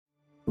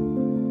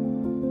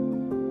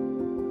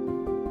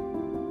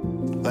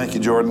Thank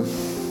you, Jordan.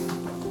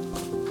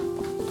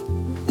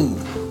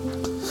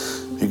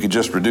 You could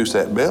just reduce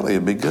that belly,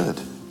 it'd be good.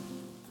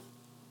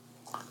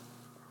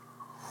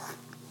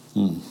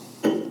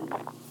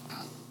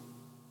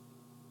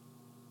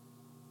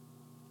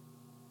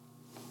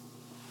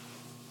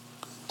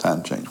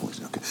 Time change.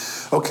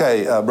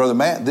 Okay, Brother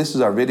Matt, this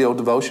is our video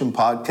devotion,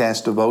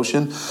 podcast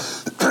devotion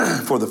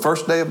for the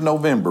first day of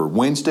November,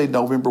 Wednesday,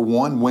 November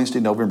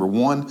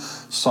 1,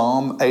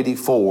 Psalm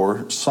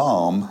 84,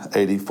 Psalm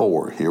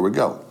 84. Here we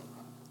go.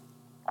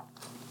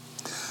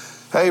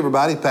 Hey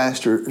everybody,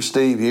 Pastor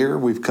Steve here.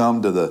 We've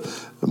come to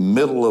the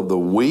middle of the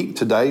week.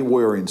 Today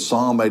we're in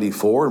Psalm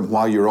 84, and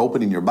while you're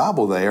opening your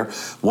Bible there, I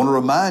want to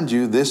remind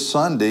you this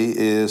Sunday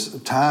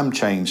is Time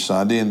Change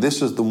Sunday, and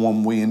this is the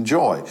one we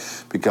enjoy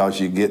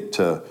because you get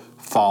to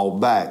fall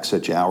back,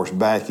 set your hours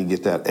back, you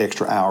get that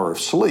extra hour of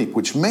sleep,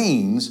 which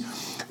means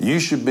you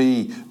should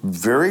be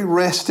very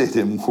rested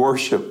in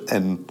worship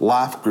and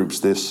life groups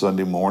this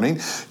Sunday morning.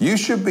 You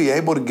should be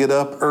able to get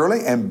up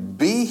early and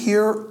be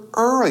here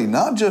early,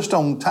 not just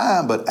on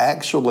time, but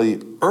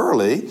actually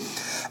early.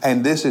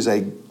 And this is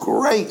a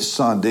great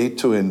Sunday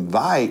to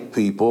invite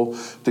people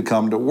to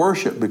come to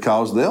worship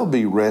because they'll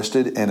be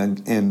rested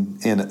and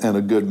in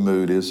a good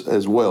mood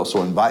as well.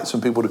 So invite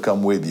some people to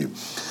come with you.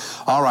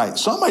 All right,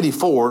 Psalm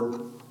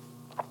 84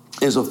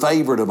 is a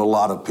favorite of a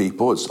lot of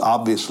people. It's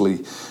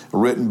obviously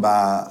written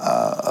by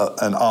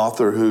an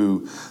author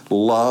who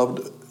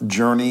loved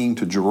journeying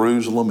to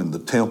Jerusalem and the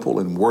temple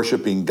and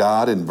worshiping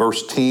God. In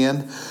verse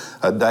 10,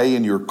 a day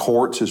in your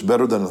courts is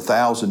better than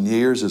 1,000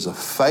 years is a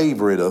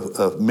favorite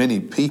of many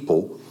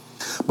people.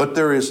 But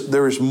there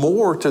is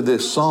more to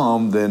this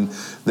psalm than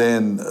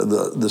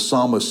the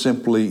psalmist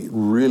simply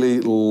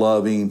really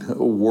loving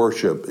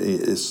worship.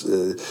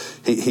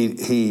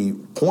 He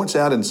points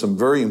out in some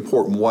very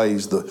important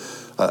ways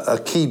a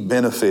key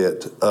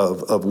benefit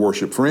of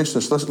worship. For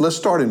instance, let's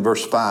start in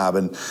verse 5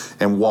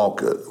 and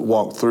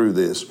walk through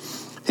this.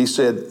 He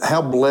said,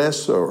 how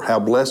blessed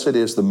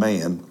is the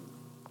man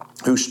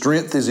whose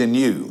strength is in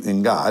you,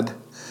 in God,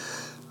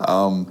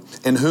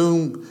 in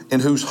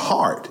whose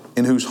heart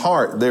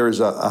there is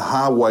a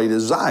highway to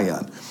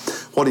Zion.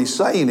 What he's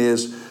saying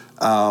is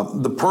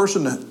the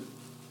person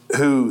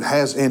who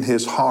has in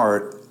his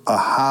heart a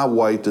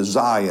highway to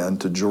Zion,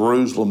 to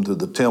Jerusalem, to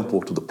the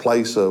temple, to the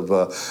place of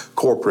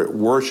corporate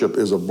worship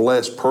is a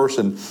blessed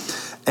person.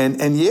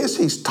 And yes,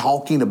 he's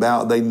talking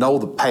about they know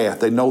the path,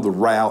 they know the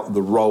route,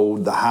 the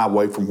road, the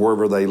highway from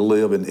wherever they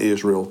live in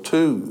Israel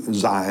to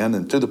Zion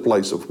and to the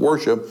place of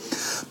worship.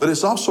 But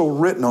it's also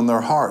written on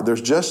their heart.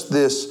 There's just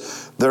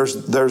this,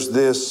 there's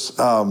this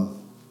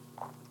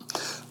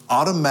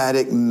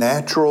automatic,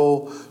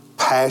 natural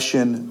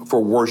passion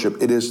for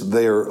worship. It is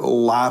their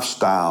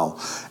lifestyle.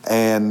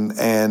 And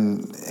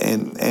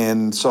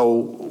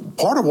so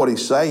part of what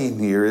he's saying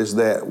here is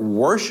that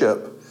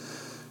worship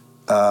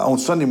on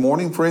Sunday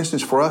morning, for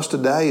instance, for us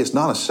today, is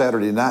not a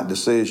Saturday night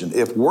decision.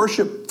 If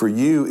worship for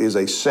you is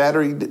a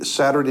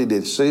Saturday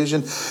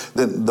decision,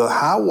 then the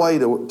highway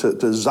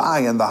to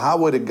Zion, the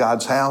highway to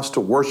God's house to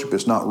worship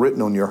is not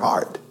written on your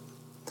heart.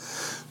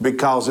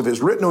 Because if it's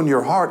written on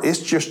your heart,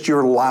 it's just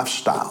your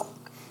lifestyle.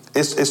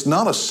 It's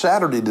not a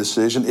Saturday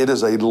decision. It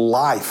is a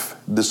life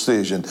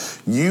decision.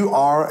 You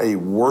are a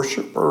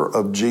worshiper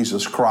of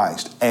Jesus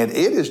Christ. And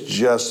it is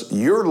just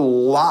your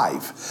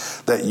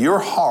life that your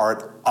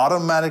heart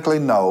automatically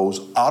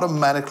knows,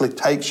 automatically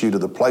takes you to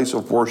the place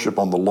of worship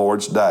on the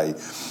Lord's day.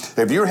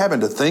 If you're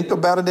having to think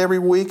about it every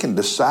week and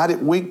decide it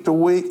week to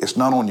week, it's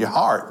not on your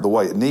heart the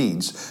way it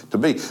needs to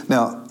be.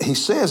 Now, he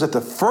says at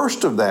the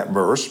first of that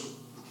verse,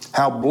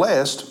 how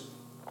blessed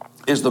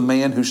is the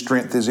man whose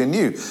strength is in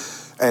you.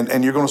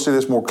 And you're going to see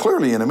this more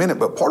clearly in a minute,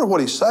 but part of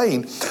what he's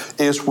saying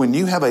is when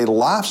you have a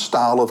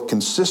lifestyle of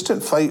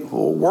consistent,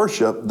 faithful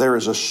worship, there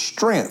is a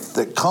strength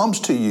that comes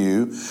to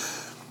you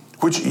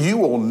which you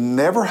will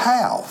never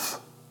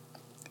have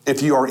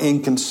if you are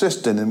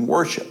inconsistent in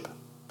worship,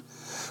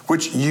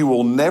 which you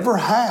will never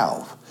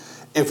have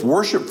if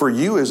worship for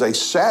you is a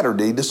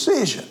Saturday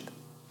decision.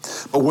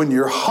 But when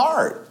your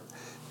heart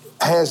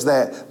has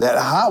that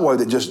highway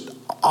that just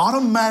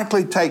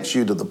automatically takes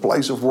you to the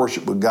place of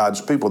worship with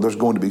God's people, there's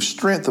going to be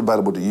strength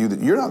available to you that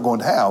you're not going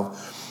to have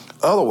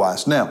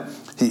otherwise. Now,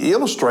 he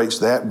illustrates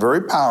that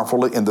very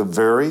powerfully in the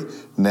very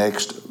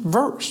next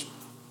verse.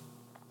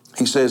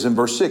 He says in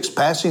verse 6,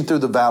 passing through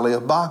the valley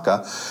of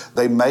Baca,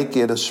 they make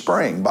it a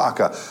spring.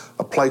 Baca,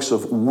 a place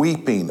of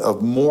weeping,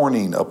 of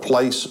mourning, a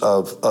place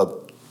of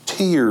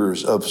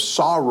tears, of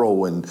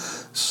sorrow and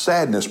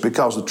sadness,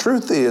 because the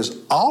truth is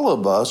all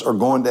of us are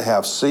going to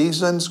have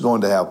seasons,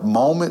 going to have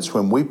moments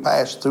when we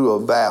pass through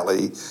a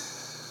valley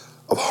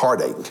of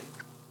heartache,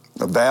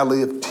 a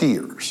valley of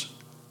tears,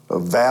 a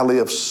valley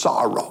of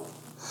sorrow.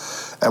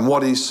 And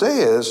what he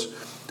says,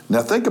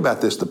 now think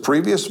about this, the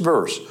previous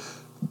verse,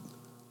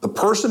 the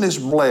person is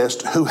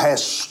blessed who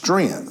has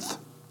strength.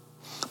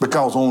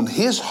 Because on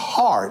his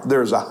heart,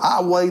 there's a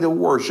highway to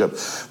worship.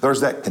 There's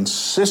that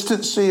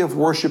consistency of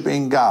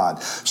worshiping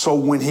God. So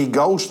when he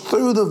goes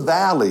through the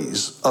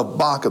valleys of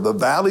Baca, the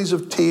valleys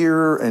of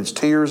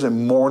tears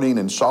and mourning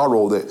and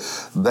sorrow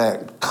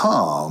that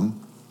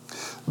come,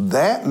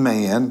 that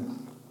man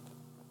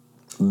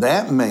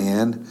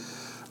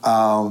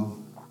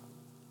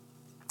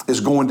is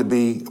going to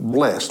be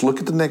blessed. Look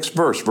at the next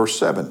verse, verse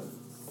 7.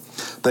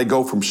 They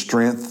go from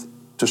strength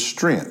to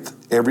strength.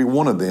 Every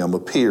one of them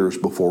appears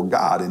before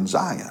God in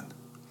Zion.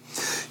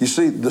 You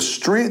see, the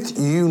strength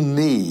you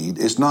need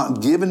is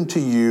not given to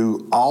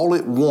you all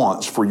at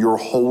once for your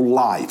whole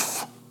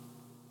life.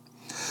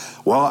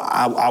 Well,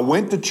 I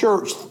went to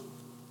church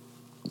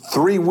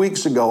 3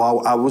 weeks ago.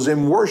 I was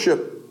in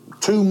worship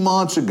 2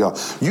 months ago.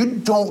 You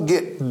don't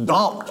get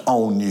dumped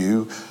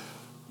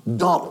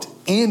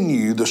in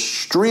you the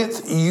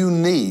strength you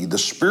need, the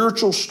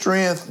spiritual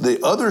strength,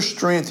 the other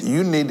strength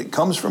you need that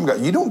comes from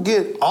God. You don't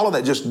get all of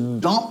that just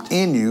dumped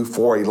in you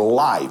for a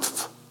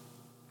life.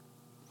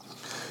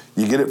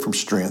 You get it from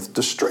strength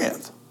to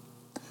strength,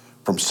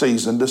 from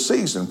season to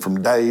season,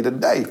 from day to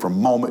day,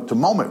 from moment to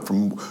moment,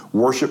 from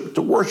worship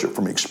to worship,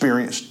 from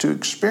experience to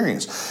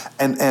experience.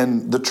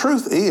 And the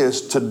truth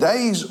is,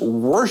 today's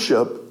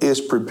worship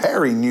is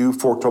preparing you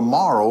for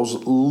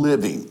tomorrow's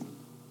living.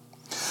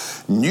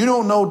 You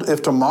don't know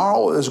if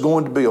tomorrow is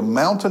going to be a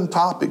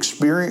mountaintop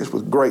experience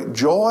with great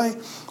joy,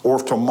 or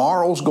if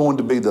tomorrow's going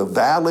to be the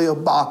valley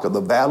of Baca,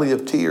 the valley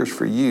of tears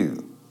for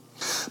you.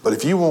 But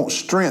if you want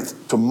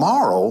strength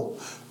tomorrow,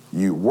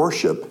 you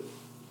worship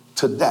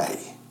today.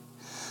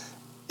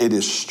 It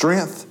is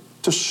strength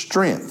to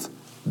strength,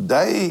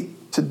 day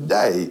to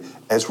day,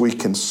 as we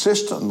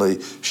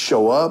consistently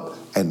show up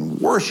and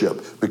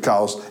worship,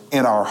 because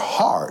in our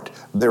heart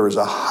there is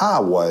a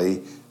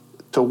highway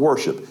to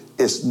worship.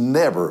 It's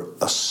never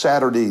a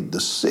Saturday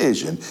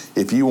decision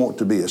if you want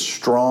to be as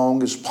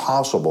strong as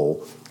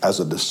possible as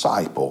a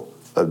disciple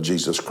of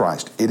Jesus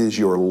Christ. It is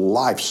your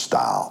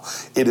lifestyle.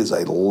 It is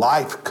a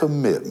life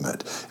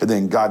commitment. And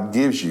then God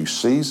gives you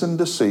season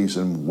to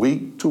season,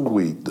 week to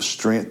week, the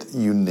strength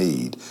you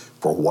need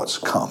for what's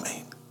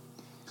coming.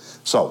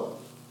 So,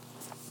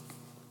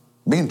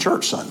 be in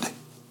church Sunday.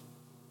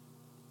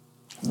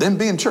 Then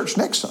be in church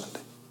next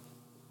Sunday.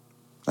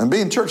 And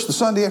be in church the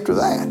Sunday after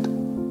that.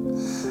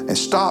 And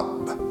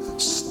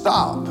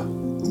stop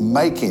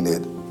making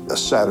it a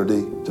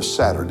Saturday to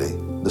Saturday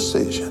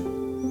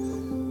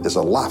decision. It's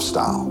a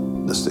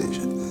lifestyle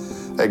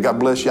decision. Hey, God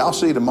bless you. I'll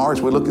see you tomorrow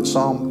as we look at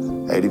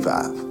Psalm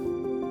 85.